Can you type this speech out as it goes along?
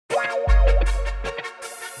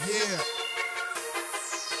Yeah.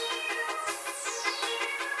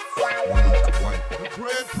 The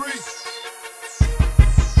Grand Priest.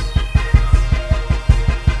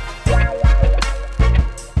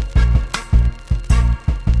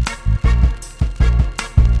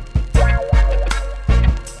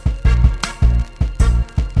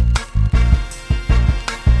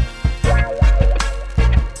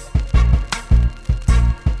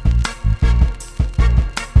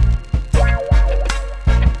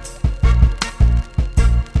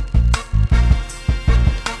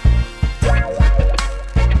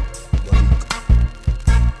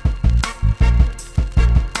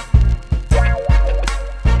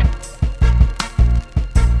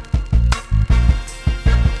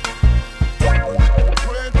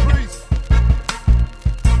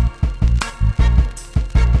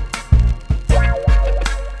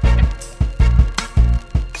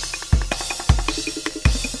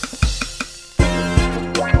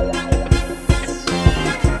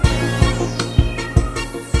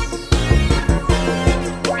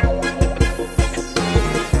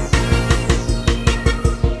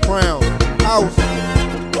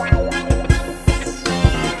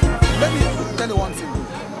 Let me tell you one thing.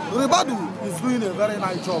 Ribadu is doing a very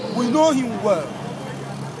nice job. We know him well.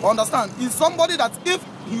 Understand? He's somebody that if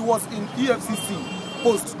he was in EFCC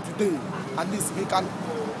post today, at least he can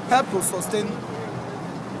help to sustain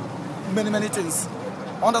many things.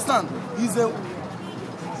 Understand?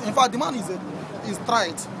 In fact, the man is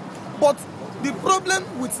tried. But the problem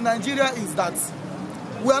with Nigeria is that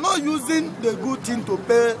we are not using the good thing to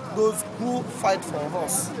pay those who fight for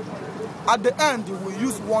us. At the end, we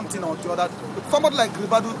use one thing or the other. Somebody like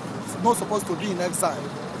Ribadu is not supposed to be in exile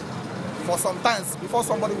for some times before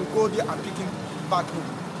somebody will go there and pick him back home.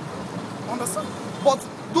 Understand? But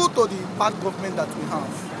due to the bad government that we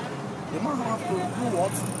have, the man have to do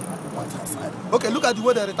what? Okay, look at the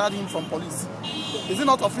way they retired him from police. Is it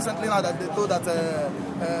not of recently now that they told that they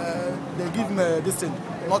give him this thing,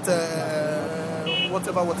 not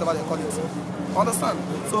whatever they call it. Understand?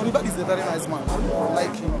 So Ribadu is a very nice man. I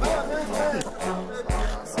like him.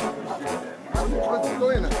 What's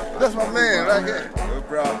going on? That's my man right here. Good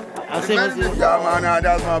bro. Yeah man,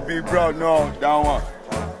 that's my big bro. No, that one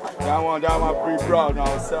big bro.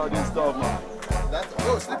 Now sell this stuff man.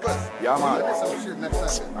 That's slippers. Yeah man. Let me some shit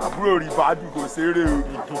next time. My bro Ribadu go say it.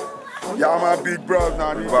 Yeah my big bro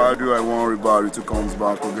now. Ribadu, I want Ribadu to come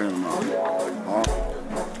back again now.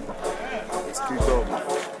 Let's keep up man.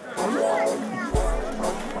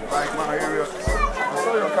 Like my area. I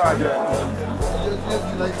saw your car there.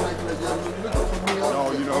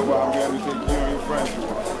 No, you know what? I'm going to take you and your friends.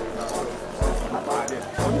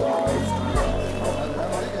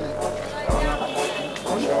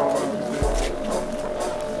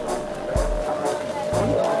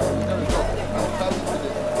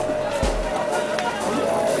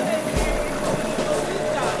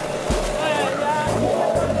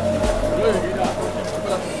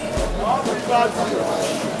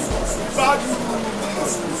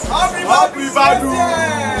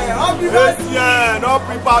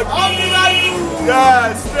 Ribadu!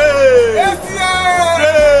 Yes, straight!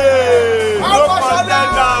 Straight! No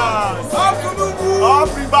contenders!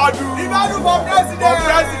 Ribadu! Ribadu for president!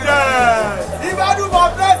 Ribadu for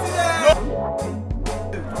president!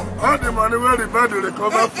 All the money where Ribadu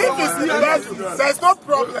recover from. There's no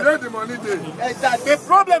problem. Where the money there? Exactly. The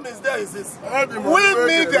problem is this. We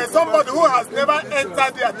need somebody who has never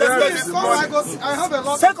entered there, tested this money.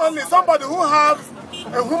 Secondly, somebody who has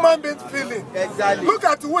a human being feeling. Exactly. Look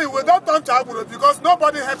at we don't turn to Abuja because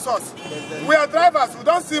nobody helps us. Exactly. We are drivers, we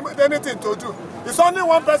don't see anything to do. It's only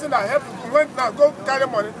one person that helped, went now, go carry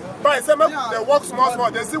money. But they work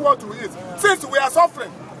small, they see what to eat. Since we are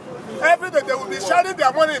suffering, every day they will be sharing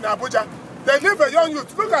their money in Abuja. They leave a young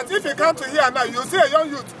youth. Look at if you come to here now, you see a young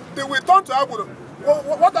youth, they will turn to Abuja.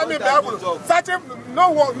 What I mean by Abuja? Searching,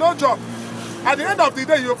 no work, no job. At the end of the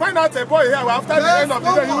day, you find out a boy here, after the end of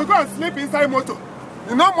the day, you will go and sleep inside motor.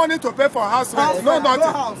 No money to pay for house rent, no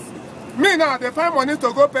nothing. Me now, they find money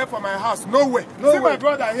to go pay for my house, no way. See my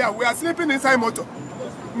brother here, we are sleeping inside motor.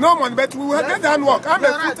 No money, but we will get down work. I'm a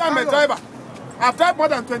full-time driver. I've driven more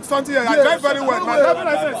than 20-something years. I drive very well. My driving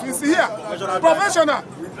license is here. Professional.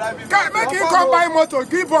 Make him come buy motor,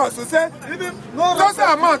 give us. To say, just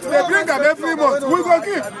the amount, they bring them every month. We go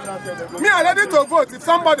give. Me, I'm ready to vote if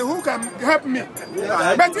somebody who can help me.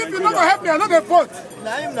 But if you're not going to help me, I'm not going to vote.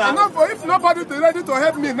 If nobody is ready to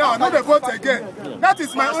help me now, I'm not going to vote again. That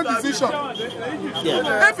is my own decision.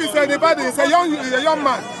 If it's anybody, it's a young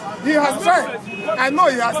man. He has tried. I know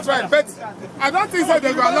he has tried, but I don't think that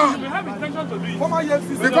they will allow him.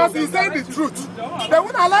 Because he's saying the truth. They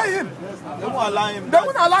won't allow him. They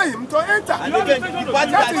won't allow him to enter.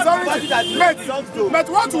 That is origin. But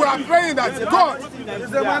what we are praying that God,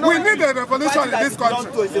 we need a revolution in this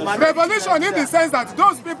country. Revolution in the sense that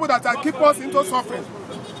those people that are keep us into suffering.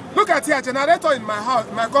 Look at here, generator in my house,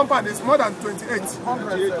 my compound is more than 28.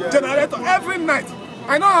 Generator every night.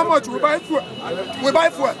 I know how much we buy fuel.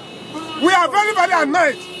 We are very, very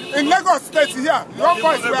annoyed. In Lagos State here, your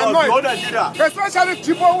boys, we are annoyed. Especially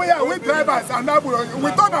people we are with drivers and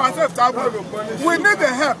we thought ourselves we need the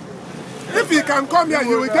help. If he can come here,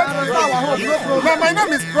 you will get our home. Now, my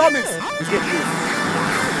name is Promise.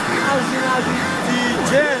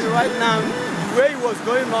 The jail right now, the way it was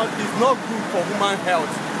going on is not good for human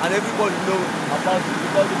health, and everybody knows about it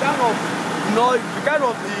because the kind of noise, the kind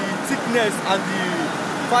of the thickness and the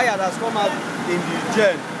fire that's come out in the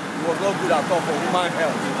jail was not good at all for human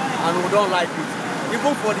health, and we don't like it.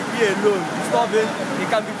 Even for the PA alone, disturbing, he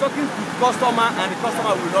can be talking to the customer and the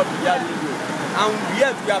customer will not be hearing you. And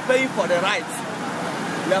yet we are paying for the rights.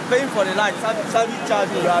 We are paying for the lights, service charge,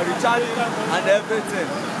 we are recharging and everything.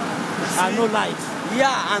 And no lights.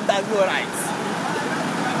 Yeah, and there's no rights.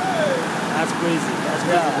 That's crazy. That's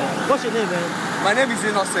crazy, man. What's your name, man? My name is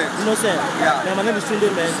Innocent. Innocent? Yeah. Man, my name is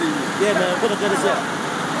Tunde, man. Yeah, man. What a good is here.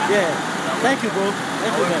 Yeah. Thank you, bro.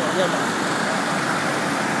 Thank you, man. Yeah, man.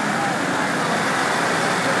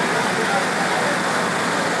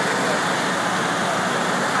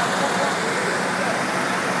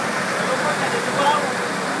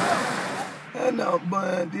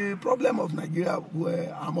 But the problem of Nigeria,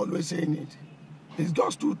 where I'm always saying it, is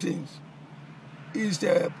just two things. Is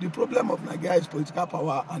the problem of Nigeria is political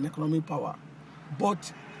power and economic power.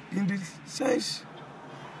 But in this sense,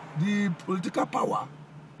 the political power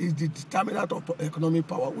is the determinant of economic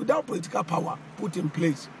power. Without political power put in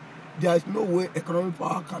place, there is no way economic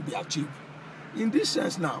power can be achieved. In this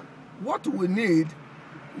sense now, what we need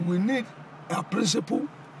a principled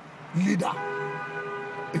leader,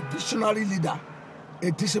 a visionary leader, a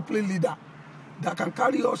disciplined leader that can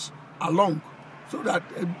carry us along, so that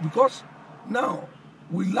because now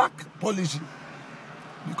we lack policy,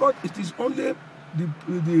 because it is only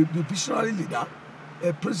the visionary leader,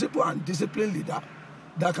 a principled and disciplined leader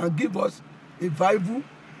that can give us a viable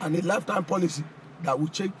and a lifetime policy that will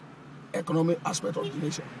change economic aspect of the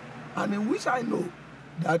nation. And in which I know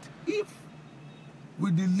that if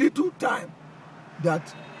with the little time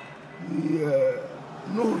that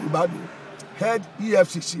Nuhu Ribadu head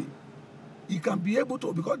EFCC, he can be able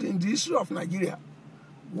to, because in the history of Nigeria,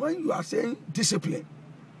 when you are saying discipline,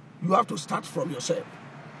 you have to start from yourself.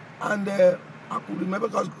 And I could remember,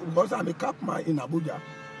 because I'm a capman in Abuja,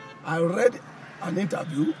 I read an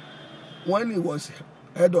interview when he was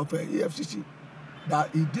head of EFCC that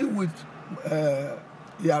he did with,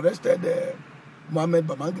 he arrested Mohammed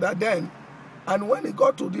Babangida then, and when he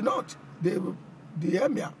got to the north, the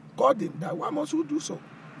emir called him that, why must you do so?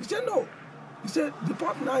 He said no. He said the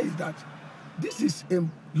point now is that this is a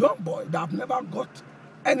young boy that have never got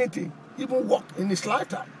anything, even work in his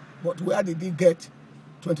lifetime. But where did he get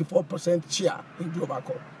 24% share in global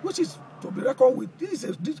corp, which is to be reckoned with? This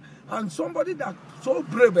and somebody that so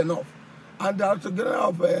brave enough, and the general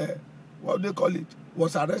of what they call it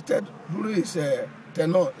was arrested during his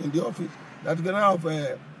tenure in the office. That general of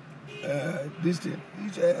this thing,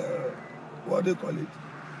 what they call it,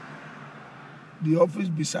 the office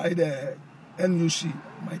beside NUC,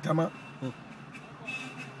 Maitama.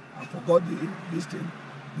 I forgot this thing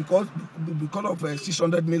because of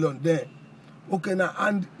 600 million there. Okay, now,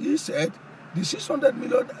 and he said the 600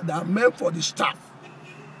 million that are meant for the staff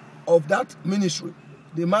of that ministry,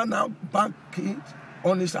 the man now bank it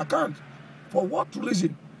on his account. For what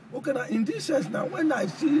reason? Okay, now, in this sense, now, when I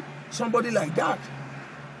see somebody like that,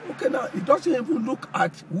 okay, now, it doesn't even look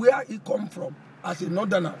at where he come from as a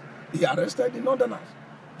northerner. He arrested the northerners.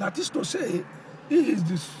 That is to say, he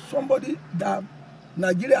is somebody that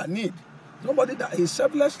Nigeria needs. Somebody that is a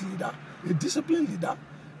selfless leader, a disciplined leader,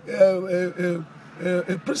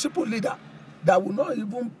 a principled leader that will not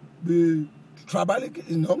even be tribalic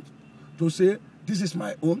enough to say, this is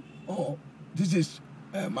my own or this is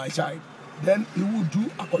my child. Then he will do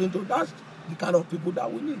according to that's the kind of people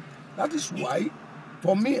that we need. That is why,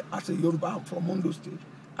 for me as a Yoruba, I'm from Ondo State,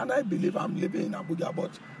 and I believe I'm living in Abuja, but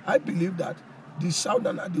I believe that the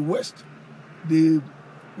southern and the west,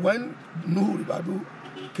 when Nuhu Ribadu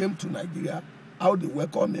came to Nigeria, how they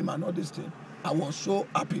welcomed him and all this thing, I was so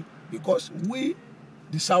happy because we,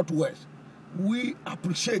 the southwest, we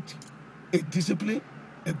appreciate a disciplined,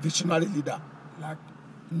 a visionary leader like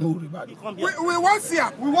Nuhu Ribadu. We want to see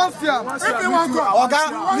him. We want to see him. If he want to go, Oga,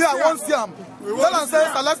 me, I want to see him. Tell him, say,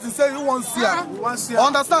 Celestine say you want to see him.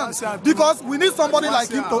 Understand? Because we need somebody like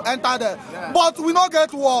him to enter there. But we don't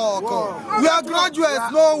get work. We are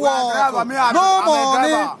graduates, no work, no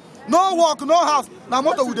money, no work, no house. Now,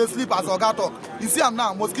 motor we dey sleep as Oga talk. You see him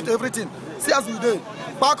now, mosquito, everything. See as we dey.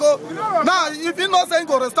 Paco, now, if you not saying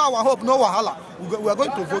go restore our hope, no wahala. We are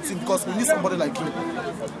going to vote him because we need somebody like him.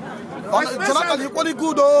 Jonathan, equally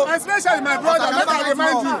good, though. Especially my brother, let me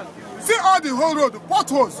remind you. See all the whole road,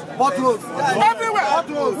 potholes. Potholes. Everywhere.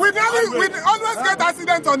 Potholes. We always get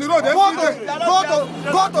accidents on the road.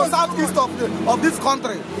 Go to southeast of this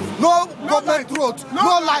country. No government road,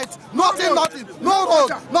 no light, nothing, no road,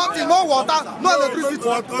 nothing, no water, no electricity.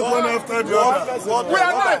 What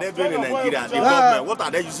are they doing in Nigeria? The government, what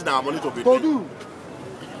are they using our money to do?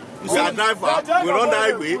 You are a driver, we run the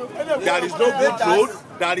highway, there is no good road,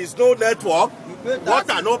 there is no network.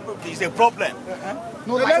 Water is a problem.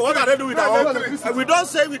 So what are they doing now? And we don't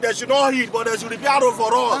say they should not hit, but they should repair road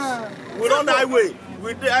for us. We run the highway,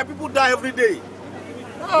 people die every day.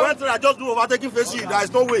 When I just do overtaking facing, there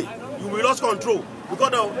is no way. You will lose control.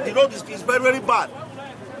 Because the road is very, very bad.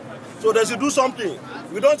 So they should do something.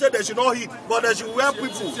 We don't say they should not hit, but they should help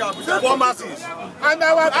people, poor masses. And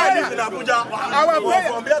our I live in Abuja.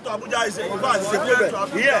 From here to Abuja is a problem.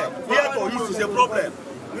 Here to East is a problem.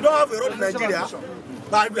 We don't have a road in Nigeria,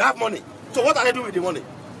 but we have money. So what are they doing with the money?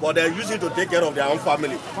 But they're using it to take care of their own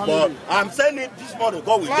family. But I'm saying it this morning,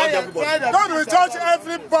 God will judge everybody. God will judge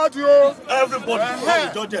everybody. Everybody,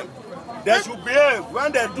 God will judge them. They should behave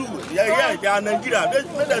when they do. Yeah, they are Nigeria.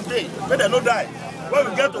 Let them stay. Let them not die. When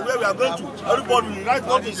we get to where we are going to, everybody will write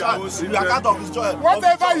what is in the account of his choice.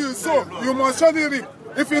 Whatever you sow, you must surely reap.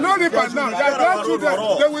 If you don't reap it now, their grandchildren,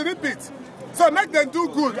 they will reap it. So make them do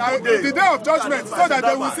good the day of judgment so that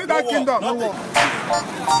they will see that kingdom. No war.